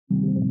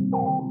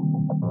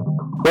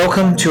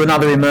Welcome to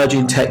another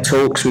Emerging Tech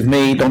Talks with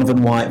me,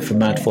 Donovan White from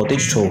Mad4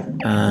 Digital.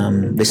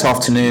 This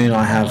afternoon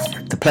I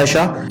have the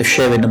pleasure of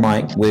sharing the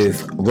mic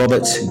with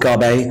Robert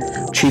Garbett,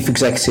 Chief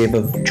Executive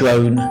of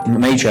Drone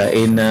Major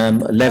in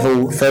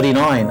Level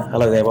 39.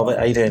 Hello there, Robert.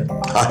 How are you doing?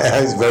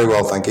 Hi, very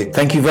well, thank you.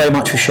 Thank you very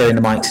much for sharing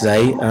the mic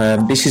today.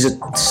 This is a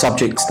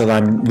subject that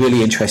I'm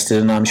really interested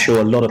in, and I'm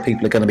sure a lot of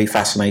people are going to be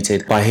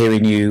fascinated by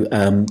hearing you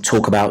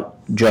talk about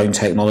drone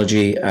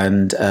technology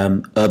and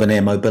urban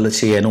air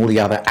mobility and all the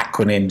other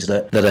acronyms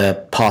that are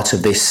part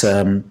of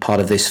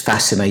this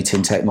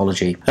fascinating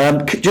technology.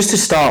 Just to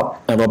start,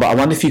 Robert, I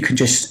wonder if you can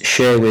just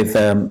share with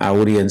our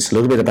audience a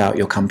little bit about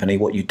your company,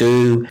 what you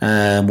do,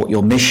 what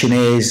your mission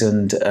is,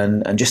 and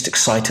just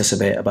excite us a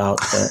bit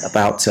about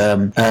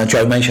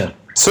Drone Major.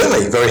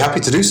 Certainly, very happy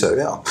to do so,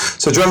 yeah.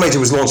 So Drone Major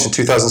was launched in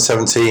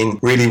 2017,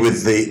 really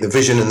with the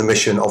vision and the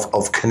mission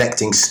of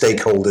connecting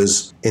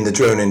stakeholders in the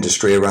drone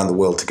industry around the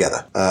world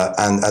together.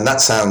 And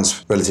that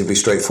sounds relatively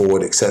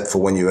straightforward, except for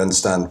when you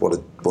understand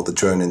what the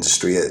drone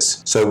industry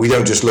is. So we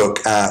don't just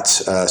look at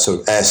sort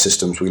of air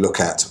systems, we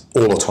look at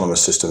all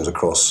autonomous systems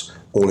across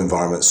all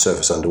environments,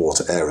 surface,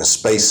 underwater, air and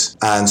space.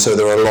 And so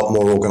there are a lot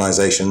more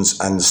organizations,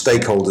 and the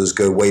stakeholders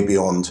go way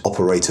beyond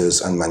operators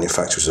and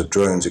manufacturers of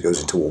drones. It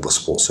goes into all the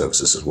support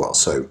services as well.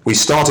 So we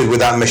started with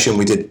that mission.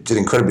 We did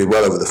incredibly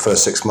well over the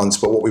first 6 months,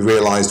 but what we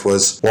realized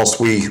was, whilst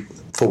we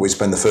thought we'd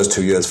spend the first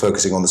 2 years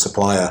focusing on the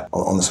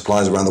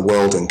suppliers around the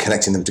world and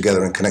connecting them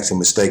together and connecting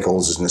with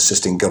stakeholders and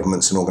assisting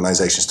governments and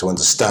organizations to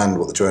understand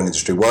what the drone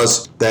industry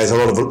was. There's a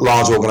lot of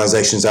large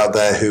organizations out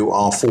there who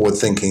are forward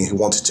thinking, who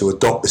wanted to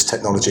adopt this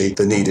technology,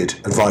 that needed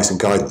advice and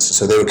guidance.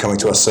 So they were coming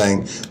to us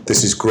saying,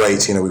 this is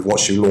great, we've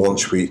watched you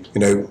launch, we're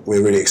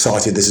really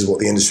excited, this is what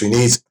the industry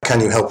needs.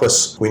 Can you help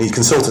us? We need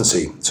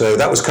consultancy. So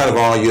that was kind of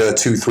our year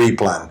 2-3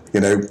 plan.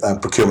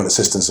 Procurement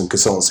assistance and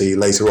consultancy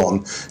later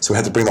on. So we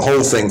had to bring the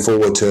whole thing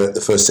forward to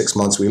the first 6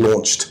 months. We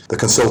launched the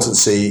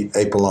consultancy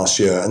April last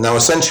year. And now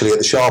essentially at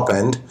the sharp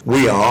end,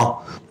 we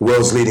are the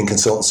world's leading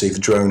consultancy for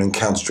drone and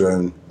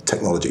counter-drone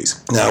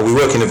technologies. Now, we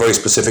work in a very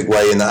specific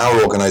way in that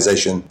our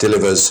organization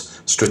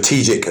delivers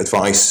strategic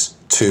advice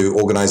to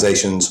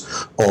organizations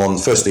on,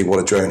 firstly, what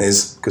a drone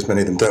is, because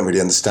many of them don't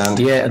really understand.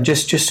 Yeah, and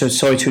just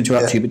sorry to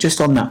interrupt you, but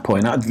just on that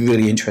point, that'd be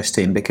really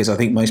interesting, because I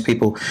think most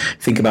people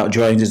think about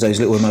drones as those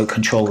little remote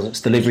controls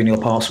that's delivering your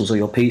parcels or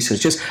your pizzas.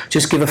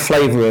 Just give a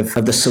flavour of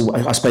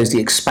the, I suppose, the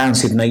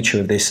expansive nature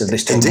of this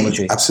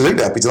technology. Indeed,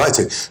 absolutely, I'd be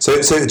delighted. So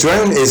a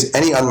drone is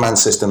any unmanned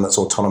system that's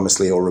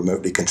autonomously or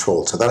remotely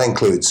controlled. So that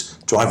includes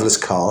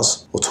driverless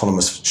cars,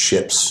 autonomous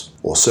ships,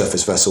 or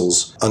surface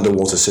vessels,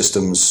 underwater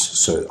systems,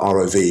 so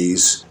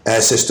ROVs,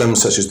 air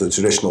systems such as the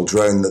traditional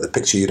drone, that the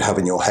picture you'd have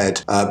in your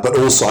head, but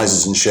all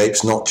sizes and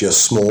shapes, not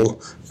just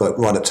small, but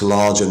right up to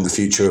large, and the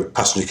future of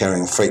passenger carrying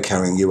and freight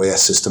carrying UAS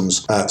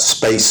systems,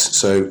 space,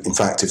 so in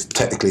fact, if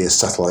technically a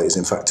satellite is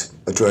in fact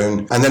a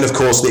drone. And then of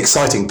course the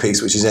exciting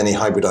piece, which is any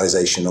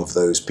hybridization of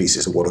those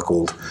pieces of what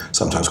are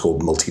sometimes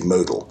called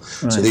multimodal.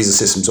 Right. So these are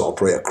systems that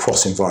operate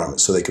across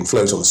environments, so they can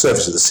float on the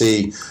surface of the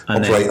sea,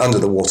 operate under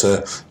the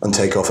water, and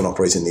take off and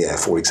operate in the air,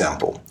 for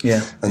example.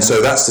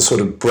 So that's the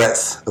sort of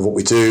breadth of what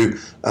we do.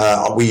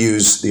 We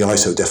use the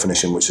ISO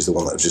definition, which is the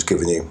one that I've just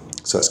given you.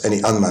 So that's any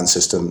unmanned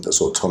system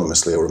that's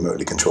autonomously or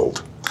remotely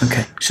controlled.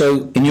 Okay.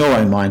 So in your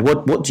own mind,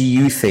 what do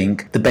you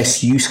think the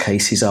best use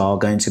cases are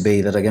going to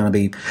be, that are going to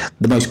be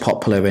the most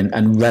popular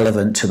and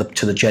relevant to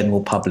the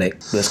general public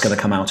that's going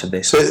to come out of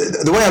this? So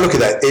the way I look at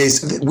that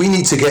is, we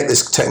need to get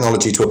this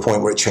technology to a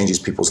point where it changes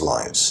people's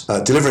lives.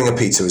 Delivering a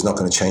pizza is not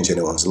going to change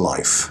anyone's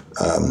life.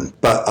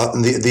 But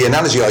the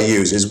analogy I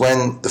use is,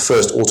 when the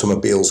first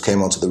automobiles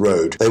came onto the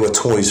road, they were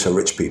toys for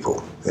rich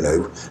people,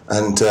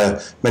 and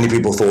many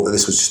people thought that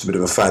this was just a bit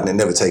of a fad and it'd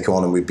never take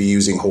on, and we'd be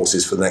using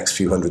horses for the next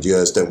few hundred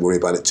years, don't worry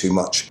about it too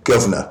much,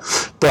 governor.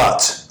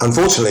 But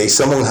unfortunately,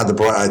 someone had the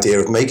bright idea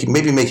of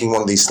making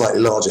one of these slightly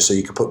larger so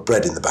you could put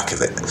bread in the back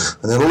of it.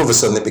 And then all of a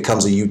sudden it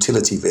becomes a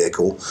utility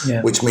vehicle,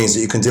 which means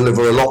that you can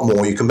deliver a lot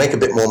more, you can make a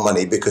bit more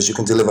money because you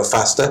can deliver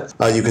faster,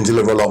 you can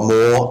deliver a lot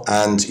more,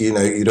 and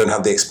you don't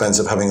have the expense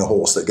of having a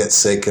horse that gets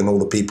sick and all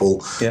the people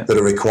that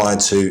are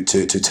required to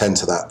tend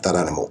to that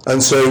animal.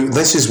 And so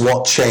this is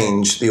what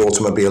changed the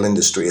automobile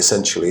industry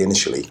essentially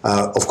initially.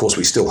 Of course,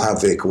 we still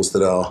have vehicles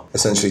that are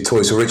essentially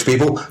toys for rich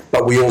people,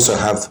 but we also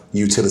have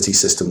utility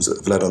systems that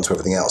have led on to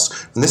everything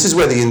else. And this is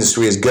where the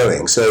industry is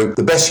going. So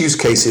the best use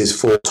cases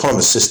for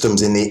autonomous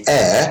systems in the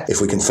air,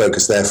 if we can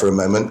focus there for a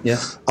moment,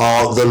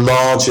 are the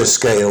larger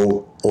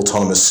scale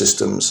autonomous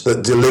systems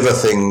that deliver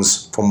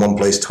things from one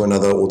place to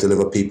another, or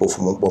deliver people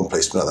from one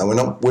place to another.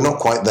 And we're not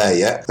quite there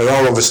yet. There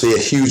are obviously a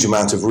huge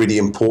amount of really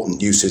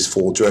important uses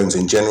for drones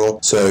in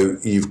general. So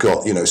you've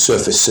got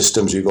surface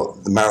systems, you've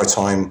got the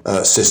maritime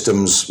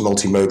systems,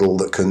 multimodal,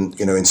 that can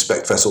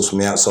inspect vessels from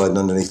the outside and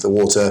underneath the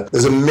water.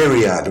 There's a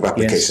myriad of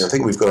applications. Yes. I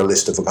think we've got a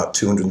list of about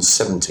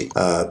 270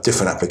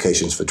 different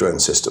applications for drone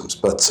systems.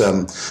 But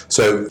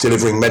so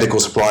delivering medical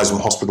supplies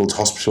from hospital to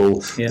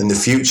hospital in the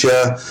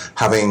future,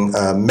 having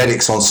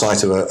medics on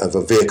site of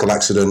a vehicle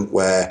accident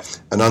where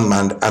an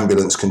unmanned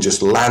ambulance can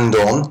just land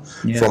on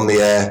from the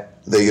air,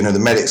 the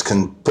medics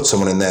can put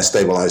someone in there,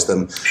 stabilise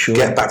them,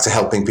 get back to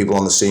helping people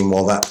on the scene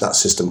while that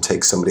system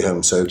takes somebody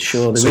home. So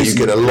you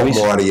get a lot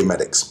more out of your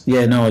medics.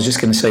 Yeah, no, I was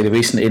just going to say the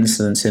recent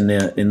incidents in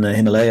the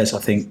Himalayas, I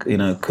think,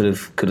 could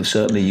have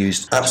certainly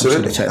used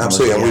absolutely.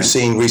 Absolutely, and we've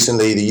seen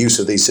recently the use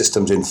of these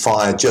systems in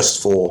fire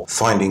just for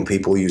finding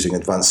people using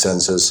advanced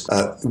sensors.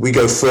 We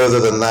go further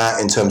than that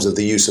in terms of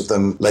the use of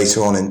them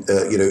later on in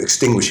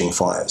extinguishing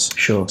fires.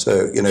 Sure.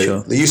 So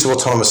the use of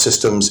autonomous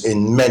systems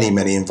in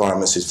many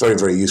environments is very,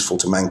 very useful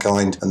to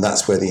mankind, and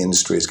that's where the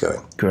industry is going.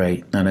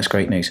 Great, no, that's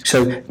great news.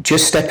 So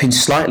just stepping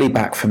slightly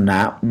back from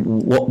that,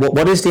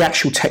 what is the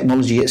actual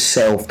technology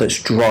itself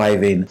that's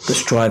driving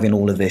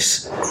all of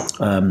this?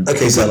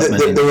 Okay, so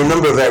there are a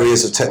number of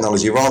areas of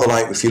technology. Rather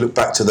like if you look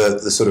back to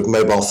the sort of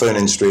mobile phone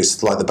industry,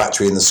 it's like the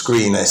battery and the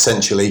screen.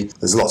 Essentially,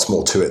 there's lots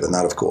more to it than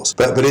that, of course.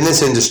 But in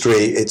this industry,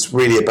 it's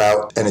really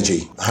about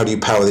energy. How do you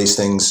power these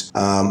things?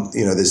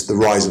 There's the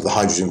rise of the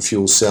hydrogen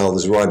fuel cell.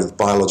 There's a rise of the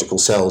biological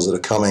cells that are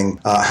coming.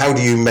 How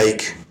do you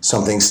make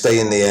something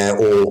stay in the air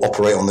or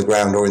operate on the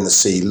ground or in the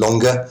sea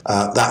longer?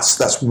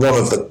 That's one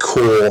of the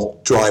core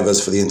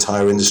drivers for the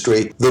entire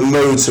industry. The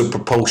modes of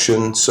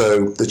propulsion,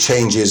 so the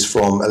changes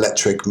from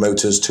electric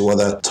motors to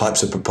other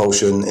types of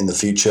propulsion in the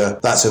future,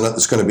 that's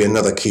going to be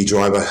another key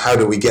driver. How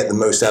do we get the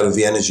most out of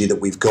the energy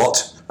that we've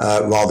got,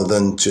 rather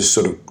than just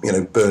sort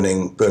of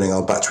burning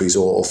our batteries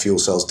or fuel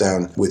cells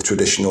down with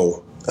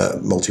traditional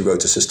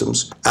multi-rotor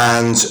systems.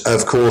 And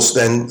of course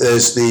then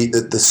there's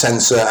the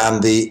sensor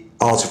and the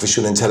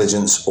artificial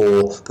intelligence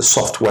or the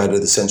software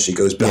that essentially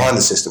goes behind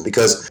the system,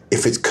 because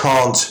if it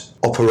can't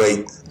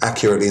operate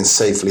accurately and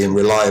safely and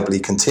reliably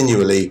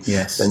continually,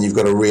 then you've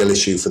got a real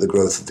issue for the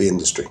growth of the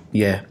industry.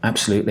 Yeah,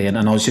 absolutely. And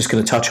I was just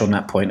going to touch on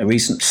that point. A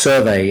recent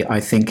survey,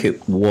 I think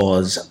it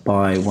was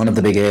by one of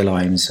the big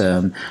airlines,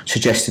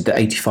 suggested that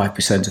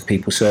 85% of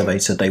people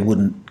surveyed said they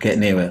wouldn't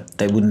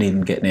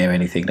even get near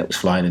anything that was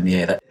flying in the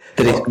air.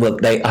 I know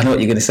what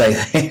you're going to say.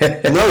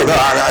 No,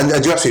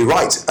 and you're absolutely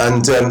right.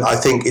 And I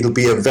think it'll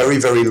be a very,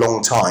 very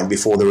long time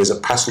before there is a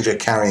passenger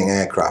carrying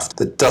aircraft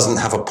that doesn't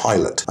have a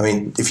pilot. I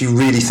mean, if you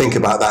really think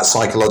about that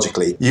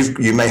psychologically,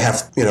 you may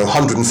have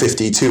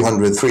 150,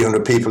 200,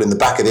 300 people in the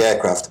back of the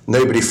aircraft,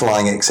 nobody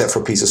flying it except for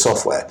a piece of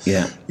software.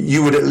 Yeah.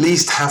 You would at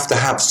least have to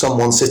have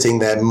someone sitting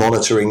there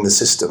monitoring the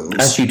systems.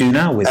 As you do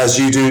now.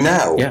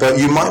 Yeah. But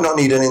you might not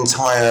need an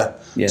entire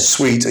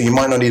suite, or you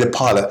might not need a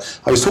pilot.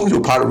 I was talking to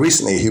a pilot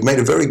recently who made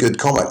a very good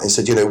comment. He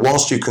said,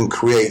 whilst you can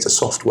create a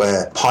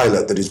software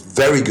pilot that is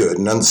very good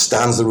and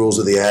understands the rules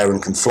of the air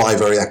and can fly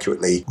very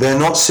accurately, they're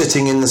not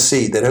sitting in the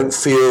seat. They don't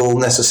feel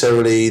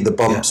necessarily the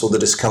bumps or the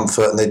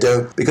discomfort, and they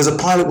don't, because a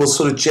pilot will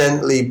sort of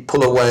gently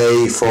pull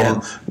away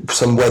from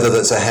some weather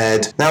that's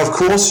ahead. Now, of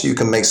course, you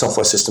can make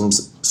software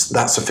systems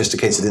that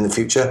sophisticated in the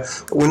future,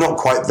 but we're not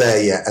quite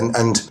there yet.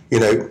 And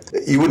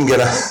you wouldn't get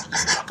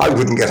I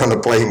wouldn't get on a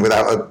plane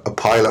without a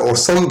pilot or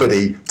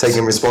somebody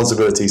taking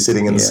responsibility,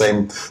 sitting in the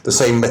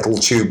same metal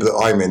tube that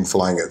I'm in,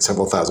 flying at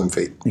several thousand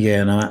feet.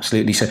 Yeah, no,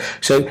 absolutely.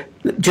 So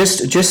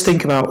just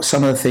think about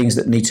some of the things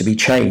that need to be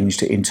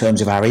changed in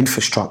terms of our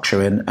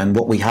infrastructure and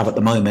what we have at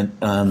the moment,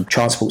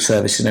 transport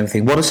services and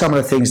everything. What are some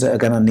of the things that are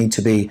going to need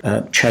to be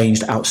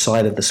changed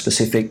outside of the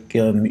specific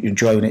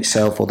drone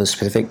itself or the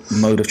specific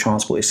mode of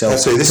transport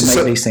itself to make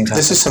these things happen?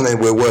 This is something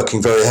we're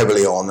working very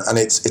heavily on, and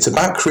it's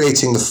about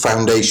creating the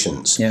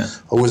foundations. Yeah.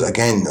 Always,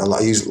 again, I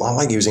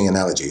like using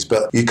analogies,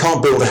 but you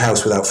can't build a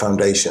house without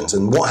foundations.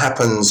 And what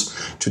happens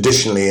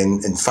traditionally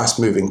in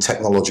fast-moving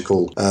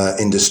technological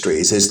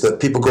industries is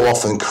that people go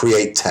off and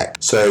create tech.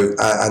 So,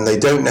 and they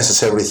don't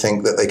necessarily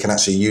think that they can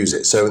actually use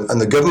it. So, and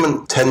the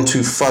government tend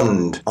to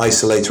fund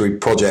isolatory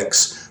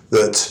projects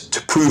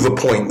to prove a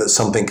point that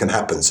something can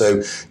happen.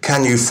 So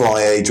can you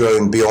fly a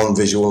drone beyond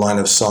visual line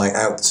of sight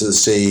out to the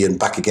sea and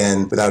back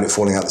again without it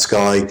falling out the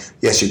sky?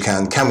 Yes, you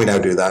can. Can we now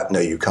do that? No,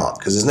 you can't,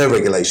 because there's no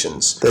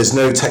regulations. There's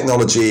no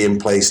technology in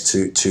place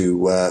to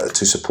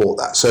support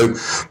that. So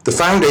the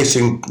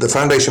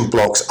foundation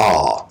blocks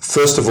are,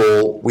 first of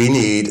all, we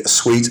need a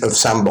suite of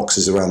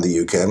sandboxes around the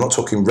UK. I'm not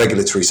talking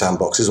regulatory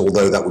sandboxes,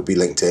 although that would be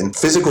linked in.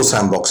 Physical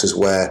sandboxes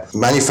where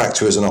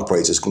manufacturers and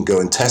operators can go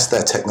and test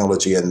their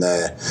technology and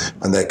their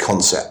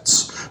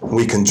concepts.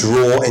 We can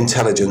draw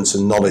intelligence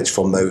and knowledge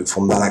from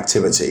that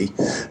activity.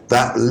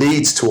 That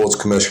leads towards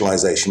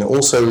commercialization. It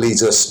also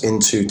leads us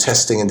into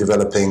testing and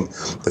developing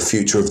the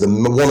future of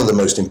one of the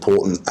most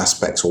important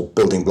aspects or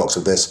building blocks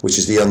of this, which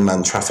is the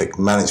unmanned traffic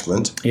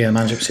management. Yeah,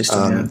 management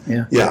system.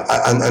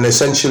 And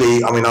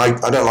essentially, I mean,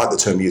 I don't like the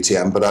term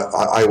UTM, but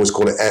I always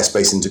call it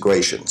airspace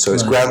integration. So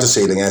it's ground to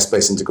ceiling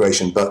airspace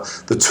integration,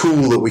 but the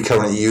tool that we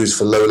currently use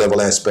for low-level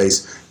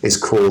airspace is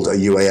called a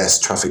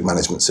UAS traffic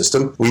management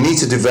system. We need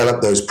to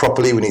develop those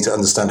properly. We we need to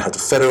understand how to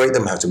federate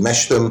them, how to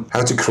mesh them,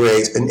 how to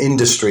create an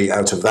industry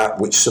out of that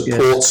which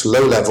supports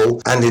low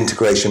level and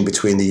integration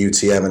between the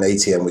UTM and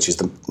ATM, which is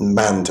the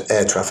manned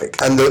air traffic.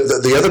 And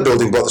the other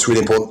building block that's really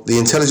important, the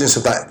intelligence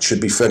of that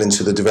should be fed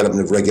into the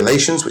development of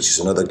regulations, which is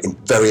another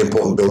very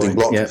important building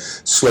block,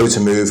 slow to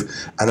move.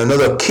 And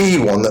another key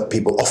one that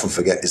people often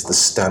forget is the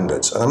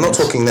standards. And I'm not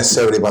talking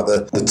necessarily about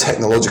the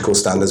technological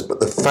standards, but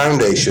the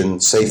foundation,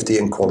 safety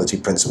and quality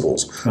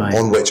principles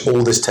on which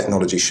all this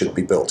technology should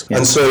be built.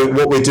 And so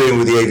what we're doing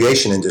with the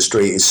aviation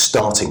industry is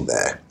starting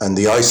there. And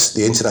the ICE,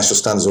 the International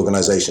Standards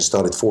Organization,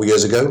 started 4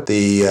 years ago.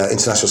 The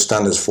international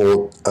standards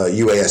for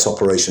UAS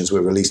operations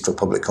were released for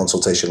public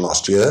consultation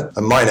last year.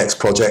 And my next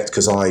project,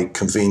 because I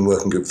convene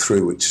Working Group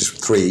 3, which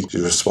is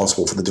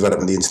responsible for the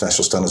development of the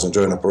international standards on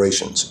drone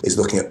operations, is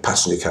looking at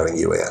passenger carrying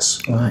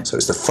UAS. So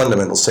it's the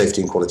fundamental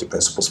safety and quality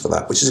principles for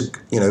that, which is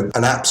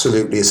an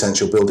absolutely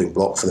essential building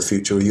block for the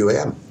future of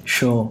UAM.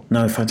 Sure.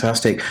 No,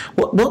 fantastic.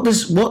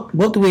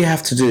 What do we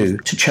have to do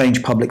to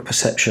change public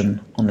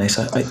perception on this?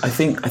 I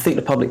think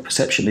the public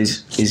perception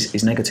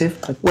is negative.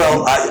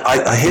 Well,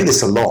 I hear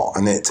this a lot,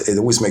 and it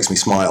always makes me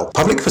smile.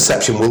 Public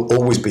perception will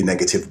always be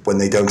negative when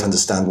they don't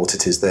understand what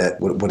it is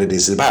what it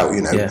is about.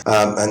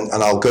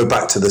 And I'll go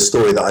back to the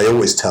story that I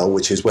always tell,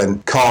 which is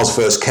when cars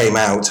first came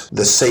out,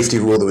 the safety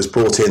rule that was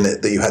brought in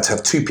that you had to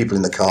have two people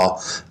in the car,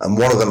 and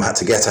one of them had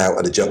to get out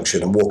at a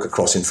junction and walk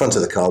across in front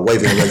of the car,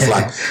 waving a red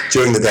flag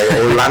during the day,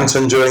 or a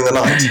lantern during the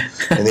night.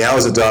 In the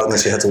hours of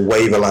darkness, you had to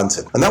wave a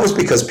lantern. And that was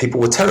because people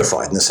were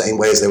terrified in the same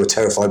way as they were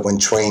terrified when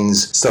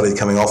trains started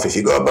coming off. If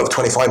you go above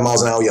 25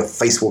 miles an hour, your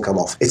face will come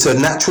off. It's a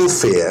natural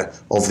fear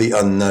of the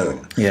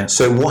unknown.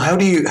 So how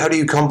do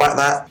you combat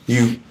that?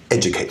 You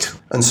educate.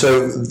 And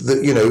so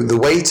the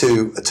way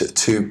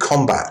to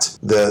combat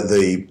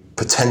the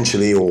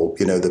potentially or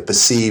the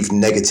perceived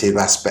negative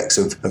aspects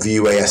of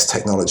UAS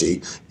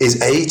technology is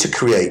to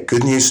create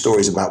good news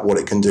stories about what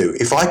it can do.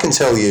 If I can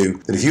tell you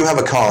that if you have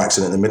a car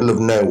accident in the middle of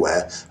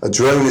nowhere, a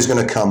drone is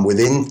going to come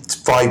within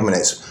 5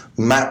 minutes,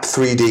 map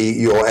 3D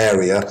your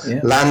area,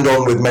 land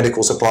on with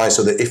medical supplies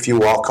so that if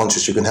you are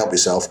conscious you can help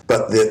yourself,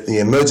 but the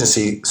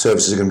emergency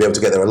services are going to be able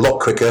to get there a lot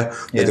quicker.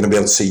 They're going to be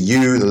able to see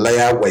you, the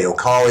layout, where your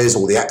car is,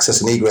 all the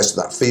access and egress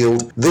to that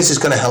field. This is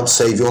going to help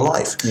save your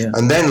life.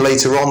 And then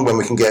later on, when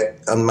we can get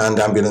unmanned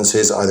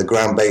ambulances, either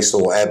ground-based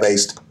or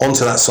air-based,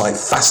 onto that site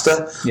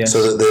faster,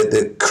 so that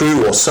the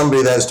crew or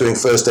somebody there that's doing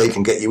first aid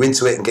can get you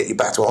into it and get you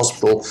back to a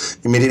hospital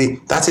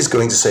immediately, that is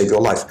going to save your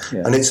life.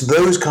 And it's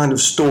those kind of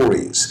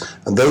stories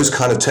and those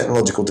kind of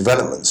technological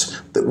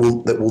developments that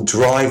will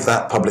drive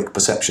that public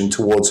perception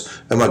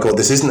towards, oh my God,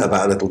 this isn't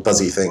about a little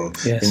buzzy thing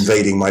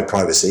invading my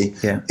privacy.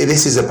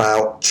 This is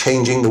about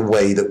changing the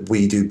way that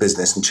we do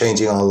business and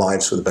changing our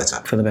lives for the better.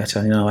 For the better,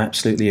 I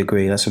absolutely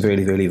agree. That's a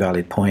really, really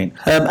valid point.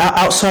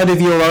 Outside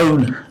of your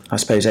own, I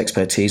suppose,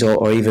 expertise,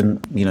 or even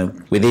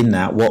within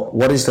that,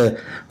 what is the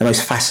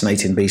most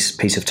fascinating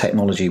piece of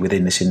technology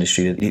within this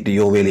industry that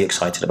you're really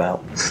excited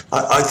about?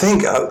 I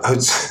think I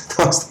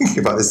was thinking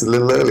about this a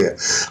little earlier.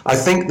 I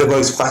think the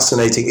most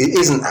fascinating, it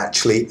isn't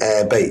actually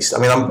air-based. I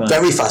mean, I'm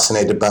very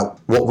fascinated about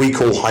what we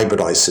call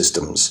hybridized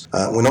systems.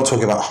 We're not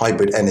talking about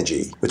hybrid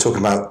energy. We're talking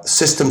about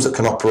systems that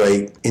can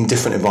operate in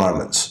different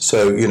environments.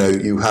 So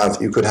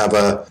you could have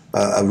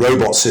a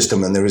robot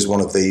system, and there is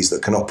one of these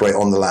that can operate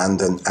on the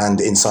land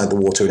and inside the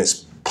water, and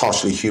it's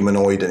partially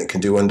humanoid and it can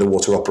do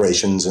underwater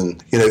operations.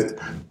 And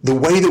the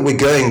way that we're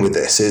going with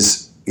this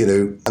is,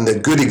 and the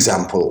good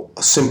example,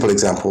 a simple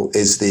example,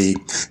 is the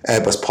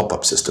Airbus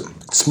pop-up system.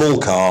 Small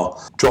car,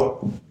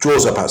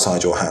 draws up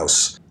outside your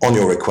house on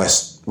your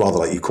request, rather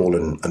like you call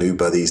an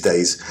Uber these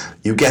days.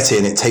 You get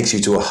in, it takes you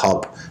to a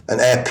hub, an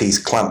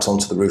airpiece clamps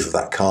onto the roof of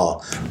that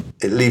car,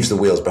 it leaves the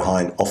wheels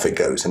behind, off it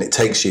goes, and it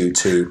takes you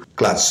to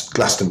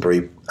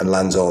Glastonbury and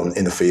lands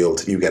in the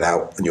field. You get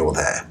out and you're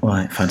there.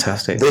 Right,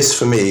 fantastic. This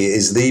for me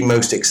is the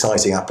most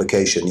exciting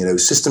application.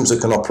 Systems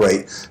that can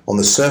operate on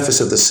the surface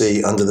of the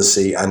sea, under the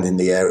sea, and in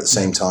the air at the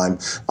same time,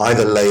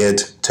 either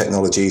layered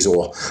technologies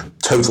or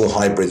total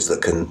hybrids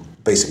that can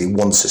basically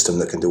one system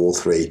that can do all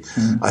three.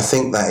 I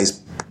think that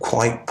is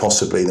quite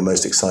possibly the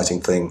most exciting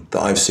thing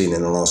that I've seen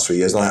in the last 3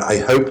 years. And I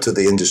hoped that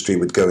the industry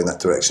would go in that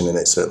direction, and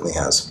it certainly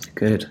has.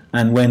 Good.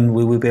 And when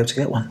will we be able to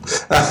get one?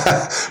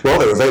 Well,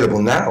 they're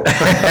available now.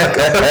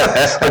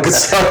 I could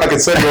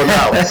send you one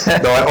now.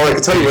 No, I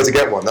can tell you where to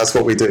get one. That's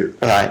what we do.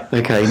 Right.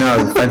 Okay.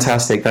 No,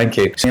 fantastic. Thank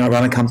you. I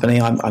run a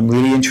company. I'm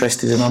really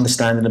interested in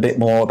understanding a bit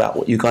more about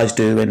what you guys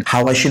do and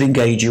how I should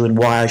engage you and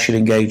why I should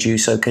engage you.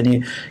 So can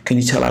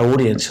you tell our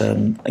audience,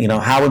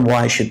 how and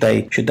why should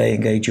they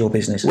engage your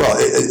business? Well,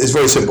 it's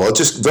very simple. I'll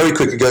just very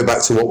quickly go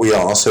back to what we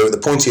are. So at the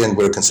pointy end,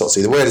 we're a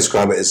consultancy. The way I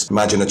describe it is,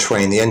 imagine a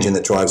train. The engine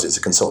that drives it is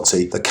a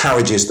consultancy. The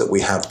carriages that we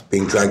have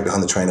being dragged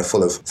behind the train are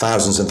full of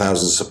thousands and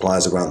thousands of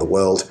suppliers around the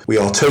world. We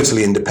are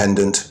totally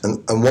independent,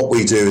 and what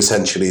we do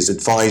essentially is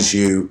advise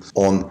you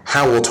on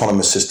how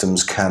autonomous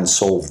systems can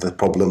solve the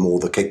problem or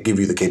give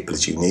you the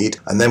capability you need,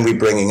 and then we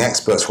bring in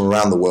experts from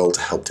around the world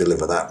to help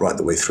deliver that right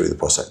the way through the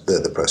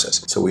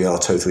process. So we are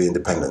totally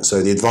independent.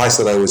 So the advice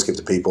that I always give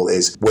to people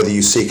is, whether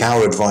you seek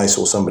our advice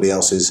or somebody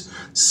else's,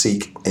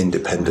 seek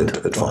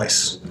independent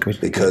advice. Good.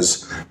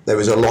 Because there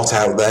is a lot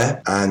out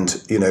there,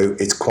 and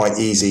it's quite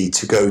easy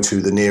to go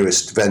to the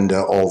nearest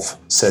vendor of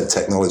said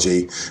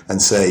technology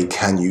and say,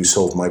 can you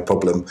solve my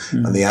problem?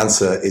 And the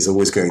answer is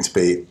always going to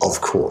be,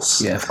 of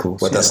course. Yeah, of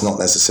course. But that's not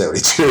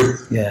necessarily true.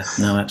 Yeah,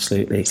 no,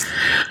 absolutely.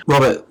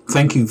 Robert,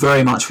 thank you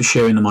very much for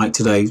sharing the mic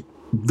today.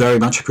 Very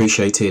much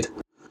appreciated.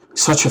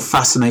 Such a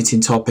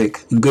fascinating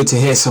topic, and good to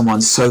hear someone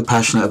so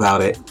passionate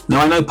about it. Now,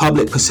 I know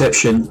public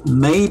perception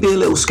may be a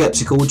little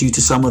sceptical due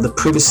to some of the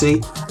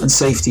privacy and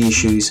safety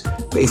issues,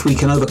 but if we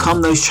can overcome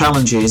those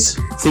challenges,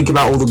 think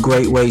about all the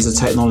great ways the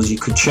technology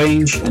could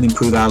change and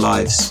improve our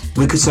lives.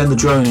 We could send a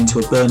drone into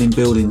a burning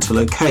building to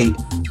locate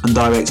and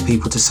direct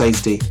people to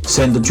safety.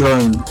 Send a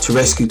drone to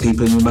rescue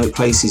people in remote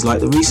places like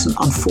the recent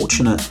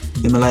unfortunate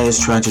Himalayas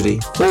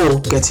tragedy, or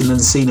get in the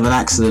scene of an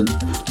accident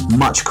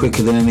much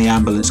quicker than any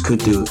ambulance could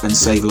do and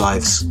save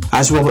lives.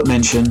 As Robert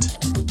mentioned,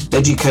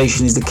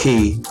 education is the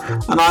key,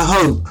 and I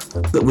hope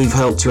that we've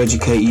helped to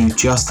educate you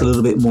just a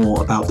little bit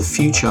more about the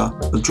future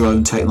of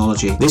drone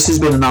technology. This has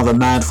been another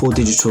Mad for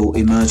Digital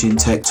Emerging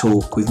Tech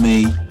Talk with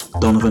me,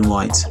 Donovan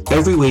White.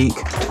 Every week,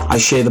 I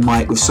share the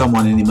mic with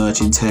someone in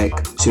emerging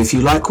tech, so if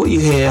you like what you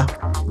hear,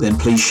 then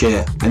please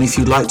share. And if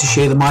you'd like to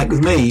share the mic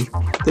with me,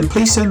 then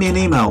please send me an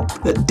email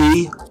at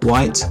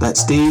dwighte,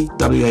 that's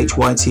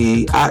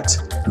DWHYTE, at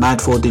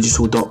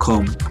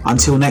mad4digital.com.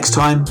 Until next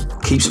time,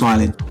 keep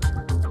smiling.